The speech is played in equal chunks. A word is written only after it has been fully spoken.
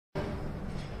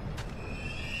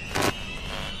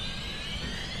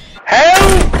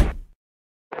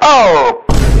Oh!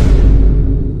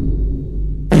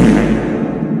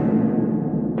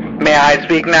 May I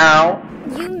speak now?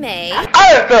 You may.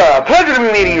 Alastor, pleasure to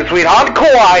be meeting you, sweetheart.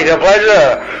 Quite a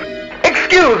pleasure.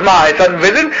 Excuse my sudden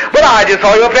visit, but I just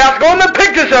saw your fiasco on the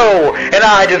picture show, and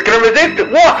I just couldn't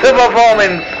resist. What a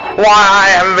performance! Why, I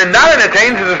haven't been that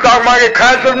entertained since the stock market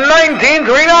crash of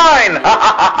 1939!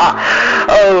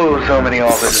 Oh, so many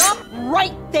authors. Stop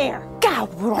right there!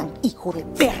 Cabrón, hijo de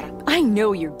perra! I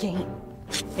know your game.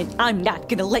 And I'm not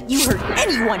gonna let you hurt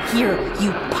anyone here,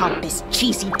 you pompous,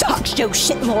 cheesy talk show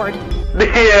shitlord!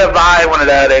 If I wanted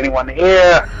to hurt anyone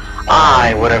here,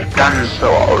 I would have done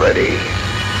so already.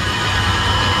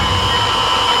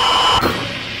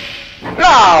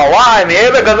 Now, I'm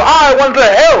here because I want to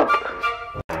help!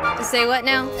 Say what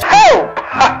now? Help!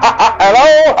 Hello?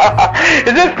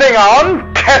 Is this thing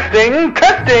on? Testing,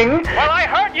 testing! Well, I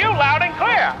heard you loud and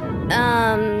clear!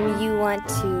 You want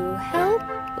to help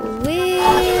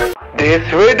with... This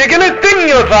ridiculous thing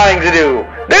you're trying to do!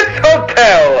 This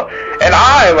hotel! And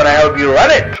I want to help you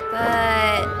run it!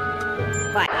 But...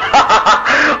 what?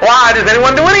 Why does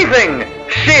anyone do anything?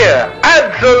 Sheer,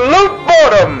 absolute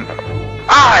boredom!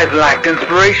 I've lacked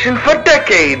inspiration for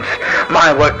decades.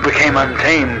 My work became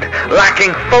untamed,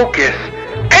 lacking focus,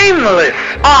 aimless.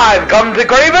 I've come to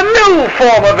crave a new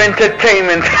form of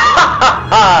entertainment.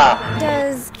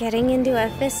 Does getting into a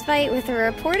fistfight with a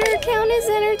reporter count as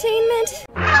entertainment?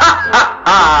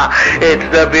 It's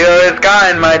the purest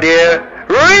kind, my dear.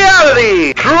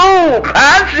 Reality, true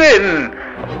passion.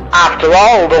 After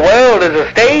all, the world is a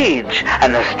stage,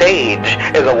 and the stage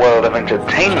is a world of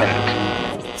entertainment.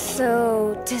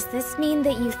 So, does this mean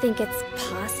that you think it's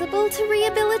possible to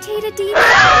rehabilitate a demon?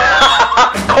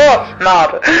 Of course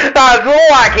not! That's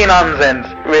wacky nonsense!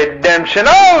 Redemption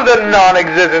of the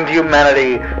non-existent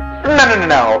humanity!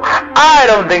 No. I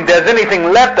don't think there's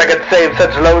anything left that could save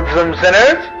such loathsome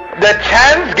sinners. The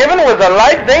chance given was the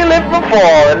life they lived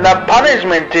before, and the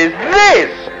punishment is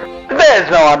this! There's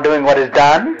no undoing what is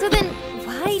done. So then,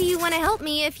 why do you want to help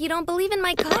me if you don't believe in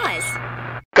my cause?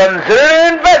 Consider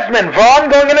an investment for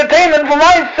ongoing entertainment for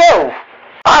myself.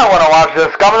 I want to watch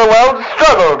the scum of the world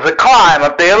struggle to climb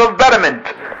up the hill of betterment.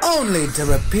 Only to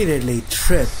repeatedly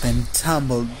trip and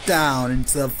tumble down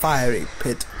into the fiery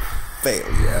pit of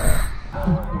failure.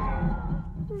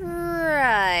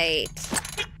 Right.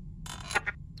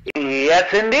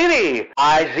 Yes, indeedy.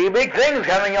 I see big things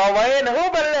coming your way, and who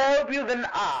better to help you than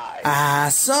I?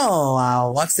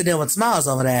 So, what's the deal with Smiles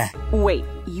over there? Wait,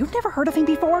 you've never heard of him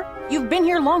before? You've been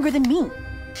here longer than me.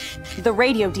 The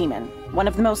Radio Demon, one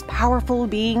of the most powerful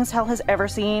beings hell has ever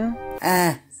seen.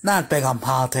 Not big on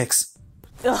politics.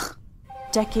 Ugh.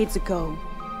 Decades ago,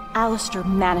 Alastor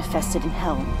manifested in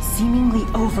hell, seemingly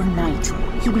overnight.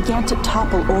 He began to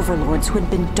topple overlords who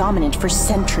had been dominant for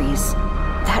centuries.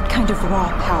 That kind of raw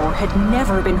power had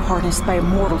never been harnessed by a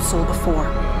mortal soul before.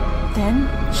 Then,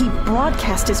 he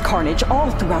broadcast his carnage all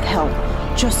throughout hell,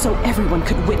 just so everyone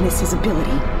could witness his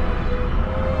ability.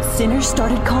 Sinners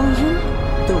started calling him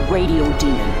the Radio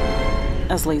Demon.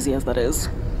 As lazy as that is.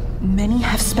 Many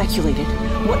have speculated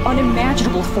what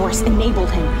unimaginable force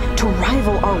enabled him to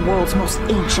rival our world's most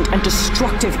ancient and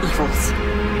destructive evils.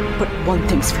 But one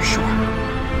thing's for sure.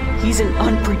 He's an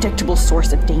unpredictable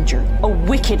source of danger, a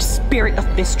wicked spirit of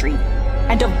mystery,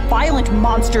 and a violent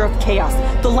monster of chaos,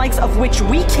 the likes of which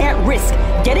we can't risk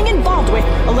getting involved with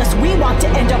unless we want to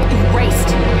end up erased.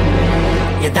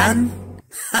 You done?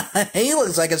 He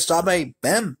looks like a strawberry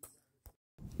bimp.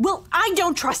 Well, I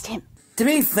don't trust him. To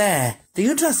be fair, do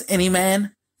you trust any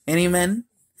man? Any men?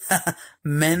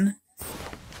 Men?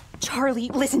 Charlie,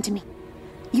 listen to me.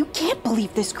 You can't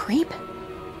believe this creep.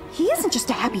 He isn't just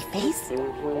a happy face.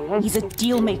 He's a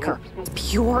deal maker.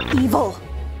 Pure evil.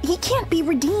 He can't be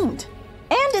redeemed.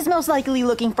 And is most likely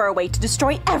looking for a way to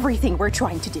destroy everything we're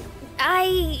trying to do.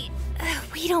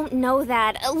 We don't know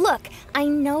that. Look, I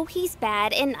know he's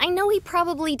bad, and I know he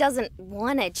probably doesn't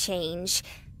want to change.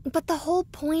 But the whole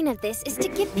point of this is to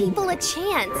give people a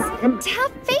chance. To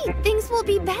have faith things will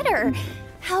be better.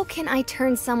 How can I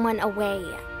turn someone away?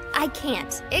 I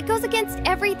can't. It goes against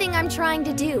everything I'm trying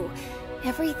to do.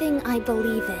 Everything I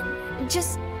believe in.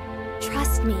 Just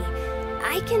trust me.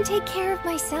 I can take care of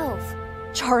myself.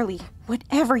 Charlie,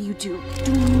 whatever you do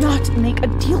not make a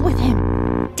deal with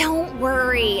him. Don't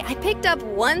worry. I picked up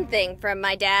one thing from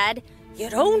my dad. You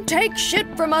don't take shit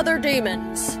from other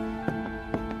demons.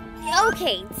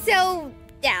 Okay, so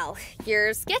now,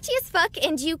 you're sketchy as fuck,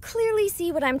 and you clearly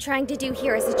see what I'm trying to do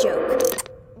here as a joke.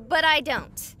 But I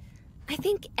don't. I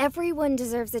think everyone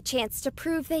deserves a chance to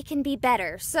prove they can be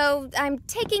better, so I'm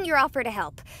taking your offer to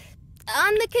help.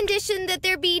 On the condition that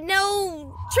there be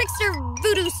no trickster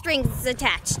voodoo strings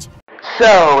attached.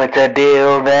 So it's a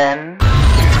deal then?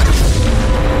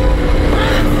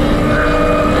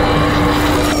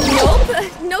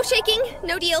 Nope. No shaking,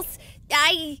 no deals.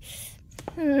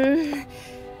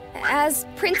 As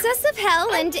Princess of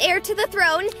Hell and heir to the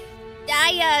throne,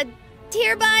 I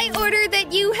hereby order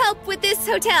that you help with this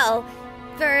hotel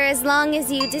for as long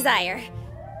as you desire.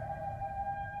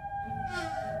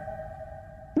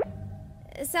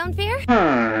 Sound fair?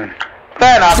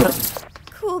 Fair enough.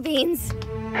 Cool beans.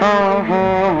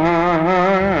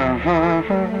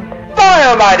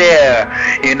 Fire, my dear!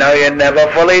 You know you're never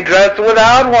fully dressed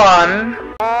without one.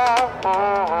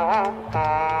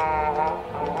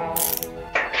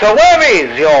 So where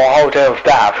is your hotel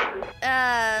staff?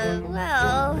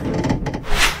 Well...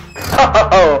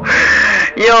 Oh,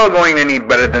 you're going to need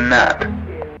better than that.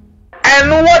 And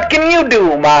what can you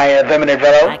do, my effeminate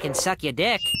fellow? I can suck your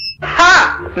dick.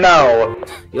 Ha! No.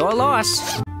 Your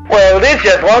loss. Well, this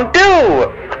just won't do.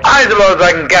 I suppose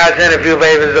I can cash in a few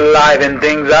favors to liven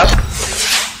things up.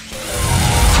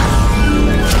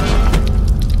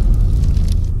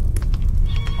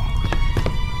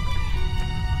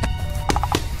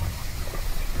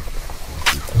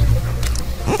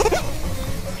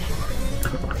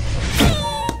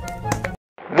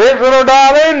 This little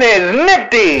darling is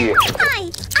Nifty. Hi,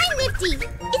 I'm Nifty.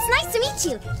 It's nice to meet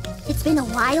you. It's been a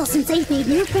while since I've made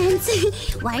new friends.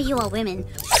 Why are you all women?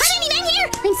 Honey, men here!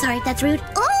 I'm sorry, that's rude.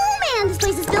 Oh man, this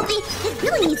place is filthy. It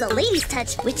really needs a lady's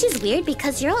touch, which is weird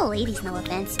because you're all ladies, no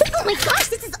offense. Oh my gosh,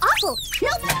 this is awful.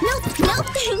 Nope, nope, nope,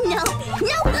 nope,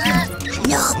 nope,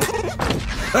 nope.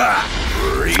 Ha!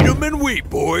 Freedom and wheat,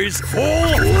 boys. Oh!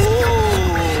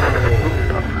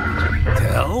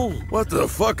 Hell? What the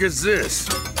fuck is this?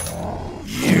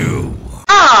 You.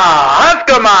 Ah,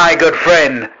 Husker, my good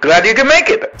friend. Glad you can make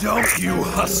it. Don't you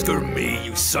Husker me,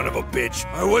 you son of a bitch.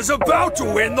 I was about to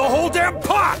win the whole damn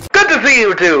pot. Good to see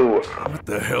you two. What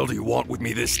the hell do you want with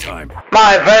me this time?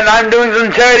 My friend, I'm doing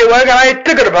some charity work and I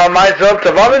took it upon myself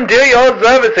to volunteer your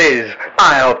services.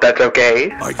 I hope that's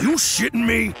okay. Are you shitting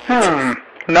me?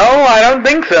 No, I don't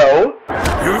think so.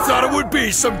 You thought it would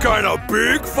be some kind of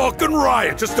big fucking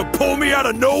riot just to pull me out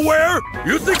of nowhere?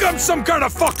 You think I'm some kind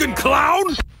of fucking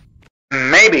clown?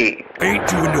 Maybe. Ain't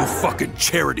doing no fucking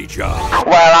charity job.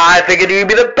 Well, I figured you'd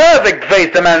be the perfect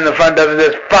face to man the front of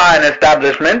this fine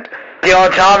establishment. Your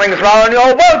charming smile and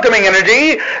your welcoming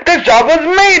energy, this job was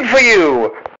made for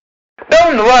you.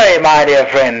 Don't worry, my dear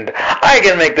friend. I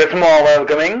can make this more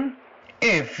welcoming.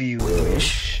 If you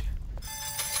wish.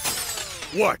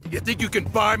 What, you think you can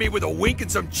buy me with a wink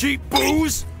and some cheap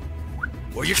booze?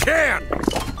 Well, you can!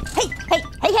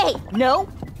 Hey! No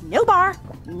bar,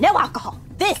 no alcohol.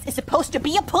 This is supposed to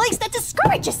be a place that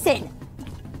discourages sin.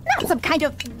 Not some kind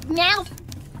of mouth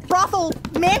brothel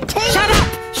man cave.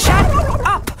 Shut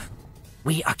up!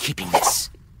 We are keeping this.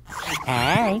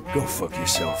 Hey, Go fuck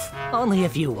yourself. only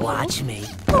if you watch me.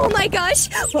 Oh my gosh!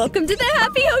 Welcome to the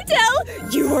Happy Hotel!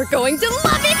 You are going to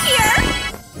love it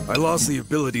here! I lost the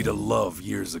ability to love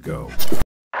years ago.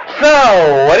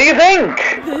 So, what do you think?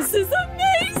 This is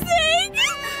amazing!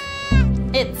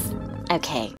 It's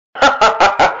okay.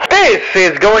 This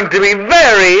is going to be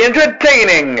very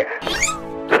entertaining.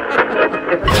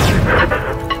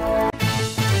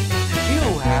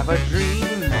 You have a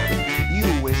dream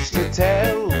you wish to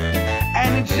tell,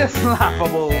 and it's just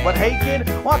laughable, but hey kid,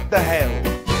 what the hell?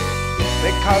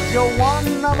 Because you're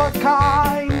one of a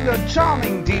kind, a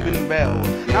charming demon belle.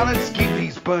 Now let's give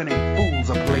these burning fools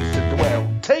a place to dwell.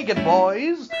 Take it,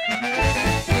 boys.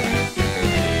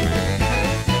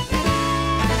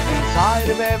 Inside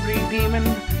of every demon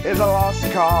is a lost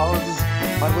cause,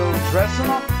 but we'll dress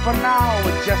them up for now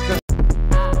with just a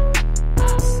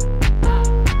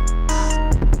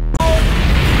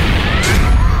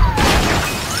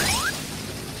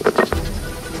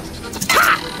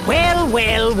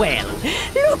Well.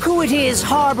 Look who it is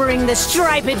harboring the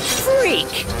striped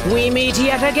freak. We meet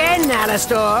yet again,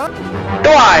 Alastor. Do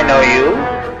I know you?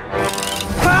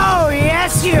 Oh,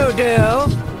 yes, you do.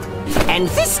 And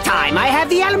this time I have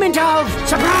the element of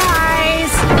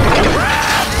surprise.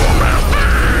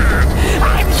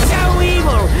 I'm so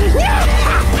evil.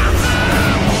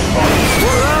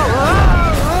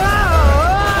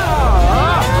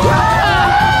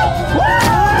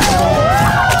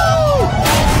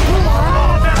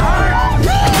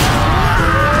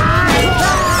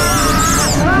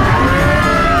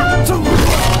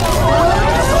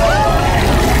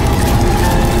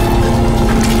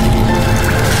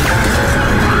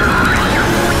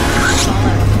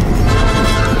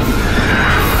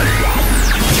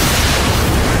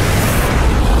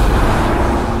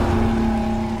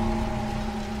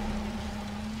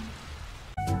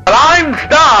 I'm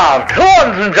starved. Who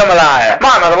wants some jambalaya?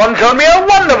 My mother once showed me a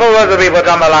wonderful recipe for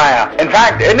jambalaya. In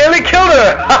fact, it nearly killed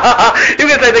her.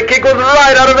 You can say the kick was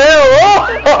right out of hell.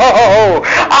 Oh,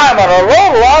 I'm on a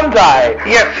roll, aren't I?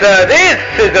 Yes, sir, this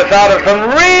is the start of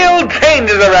some real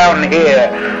changes around here.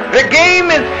 The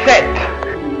game is set.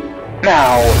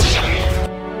 Now,